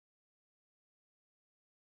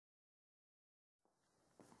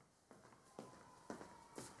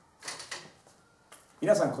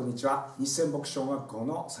皆さんこんにちは。日泉牧小学校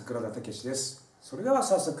の桜田武史です。それでは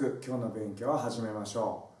早速今日の勉強を始めまし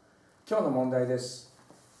ょう。今日の問題です。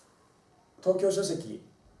東京書籍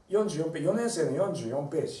44ページ、4年生の44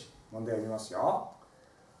ページ、問題を見ますよ。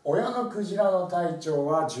親のクジラの体長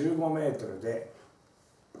は15メートルで、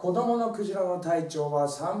子供のクジラの体長は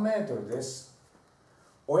3メートルです。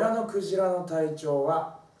親のクジラの体長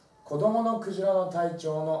は子供のクジラの体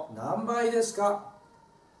長の何倍ですか？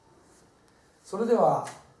それでは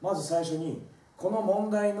まず最初にこの問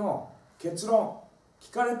題の結論、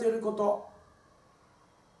聞かれていること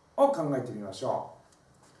を考えてみましょ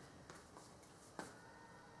う。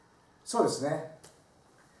そうですね。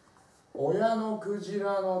親のクジ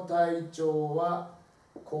ラの体長は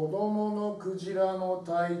子供のクジラの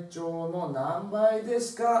体長の何倍で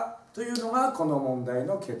すかというのがこの問題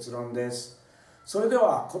の結論です。それで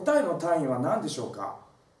は答えの単位は何でしょうか？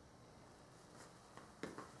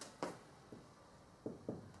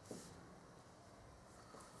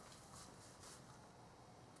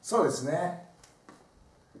そうですね。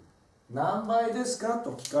何倍ですか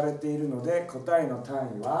と聞かれているので、答えの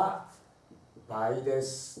単位は倍で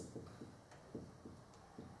す。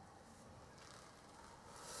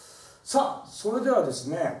さあ、それではです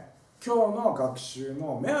ね、今日の学習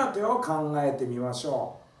の目当てを考えてみまし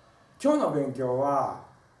ょう。今日の勉強は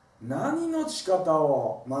何の仕方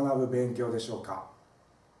を学ぶ勉強でしょうか？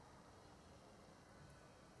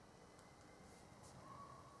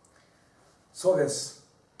そうです。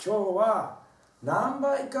今日は何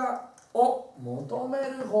倍かを求め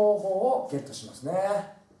る方法をゲットします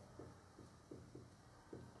ね。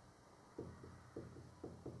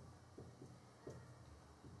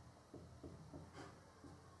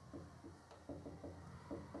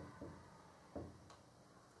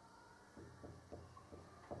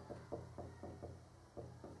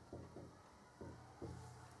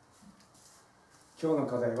今日の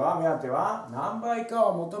課題は、目当ては何倍か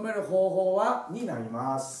を求める方法はになり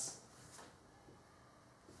ます。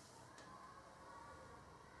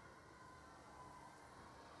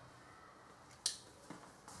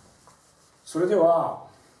それでは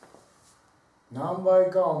何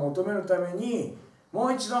倍かを求めるためにも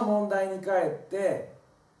う一度問題に帰って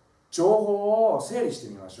情報を整理して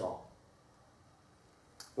みましょ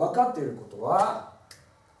う。分かっていることは、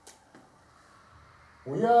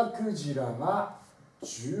親クジラが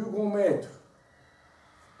15メートル、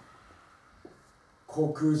子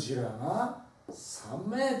クジラが3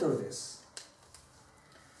メートルです。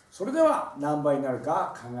それでは何倍になる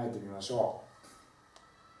か考えてみましょ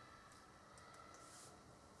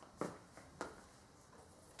う。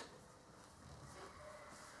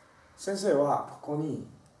先生はここに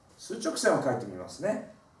数直線を書いてみます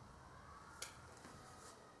ね。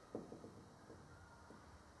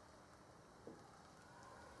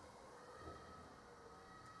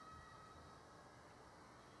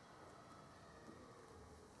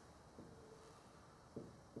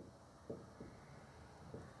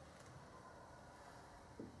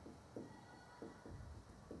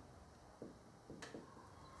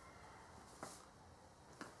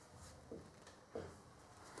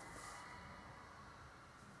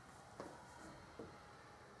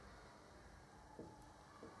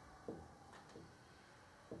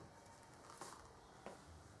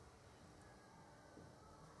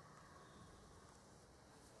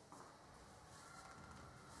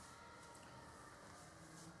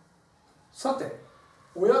さて、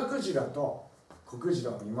親クジラと子クジラ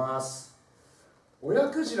を見ます。親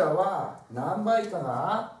クジラは何倍か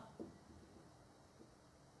な？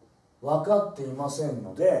分かっていません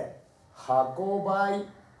ので、箱倍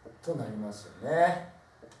となりますよね。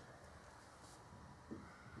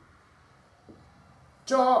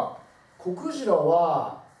じゃあ、子クジラ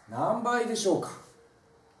は何倍でしょうか？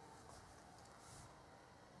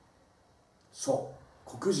そう、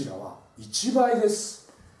子クジラは1倍です。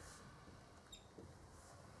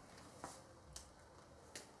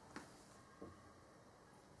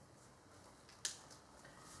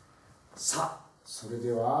さあ、それ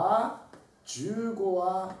では15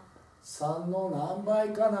は3の何倍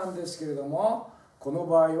かなんですけれども、この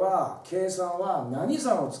場合は計算は何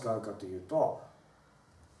算を使うかというと、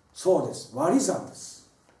そうです、割り算で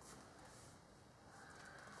す。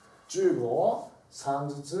15を3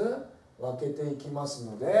ずつ分けていきます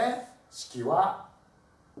ので、式は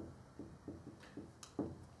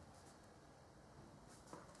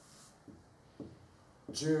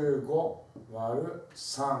15割る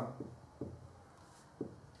3。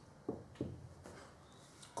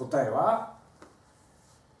答えは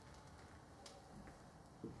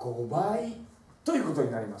5倍ということ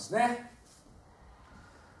になりますね。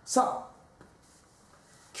さあ、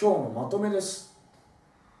今日のまとめです。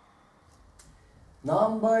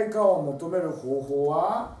何倍かを求める方法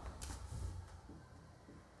は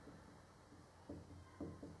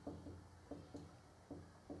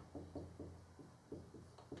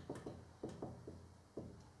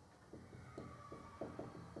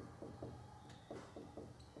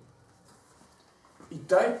一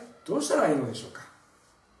体どうしたらいいのでしょうか。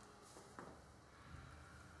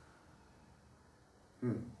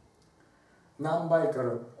何倍か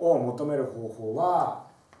を求める方法は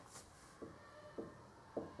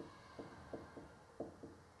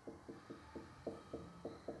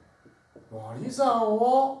割り算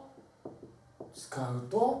を使う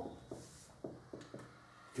と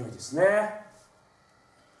良いですね。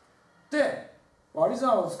で、割り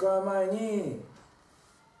算を使う前に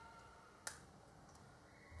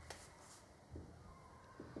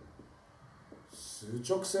数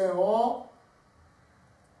直線を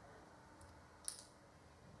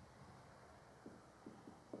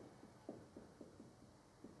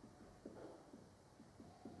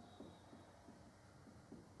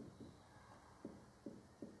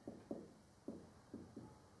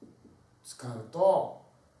使うと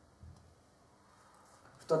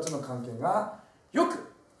2つの関係がよ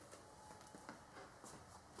く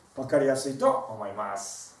分かりやすいと思いま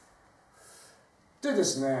す。でで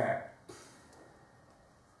すね、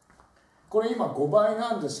これ今5倍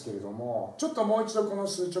なんですけれども、ちょっともう一度この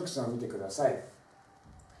数直線を見てください。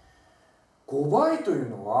5倍という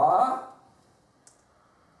のは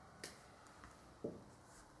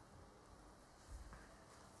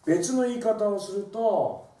別の言い方をする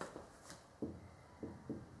と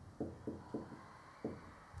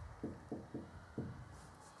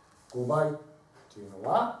5倍っていうの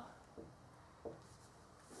は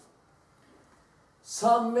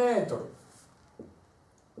3メートル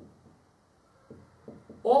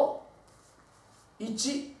を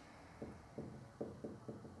1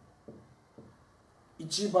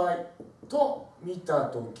倍と見た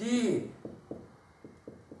とき、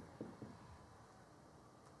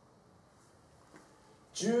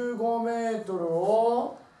15メートル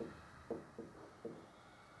を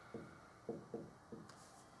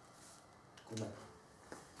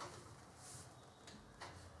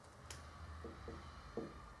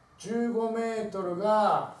15メートル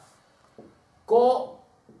が5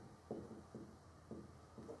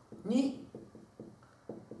に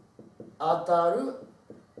当たる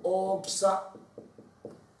大きさ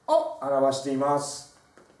を表しています。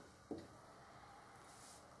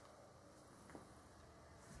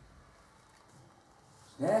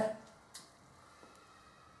ね。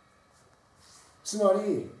つま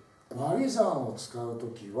り割り算を使うと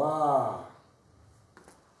きは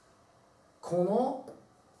この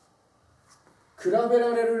比べ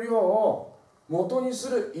られる量を元にす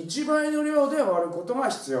る1倍の量で割ることが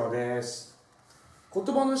必要です。言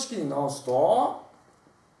葉の式に直すと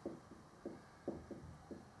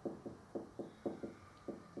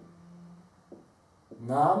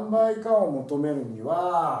何倍かを求めるに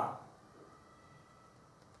は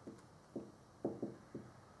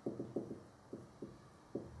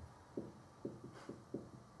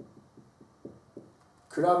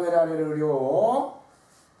比べられる量を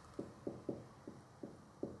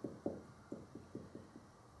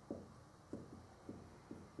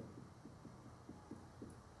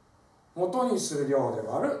元にする量で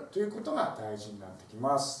割るということが大事になってき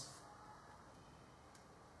ます。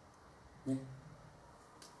ね、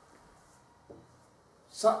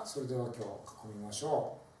さあ、それでは今日囲みまし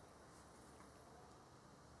ょ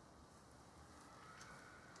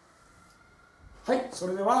う。はい、そ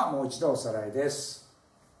れではもう一度おさらいです。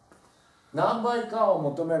何倍かを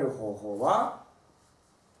求める方法は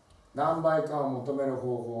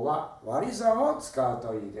割り算を使う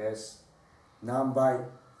といいです。何倍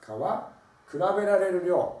かは比べられる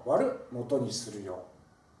量割る元にする量。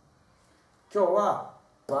今日は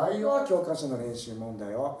倍は教科書の練習問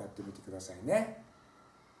題をやってみてくださいね。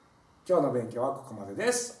今日の勉強はここまで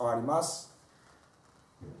です。終わります。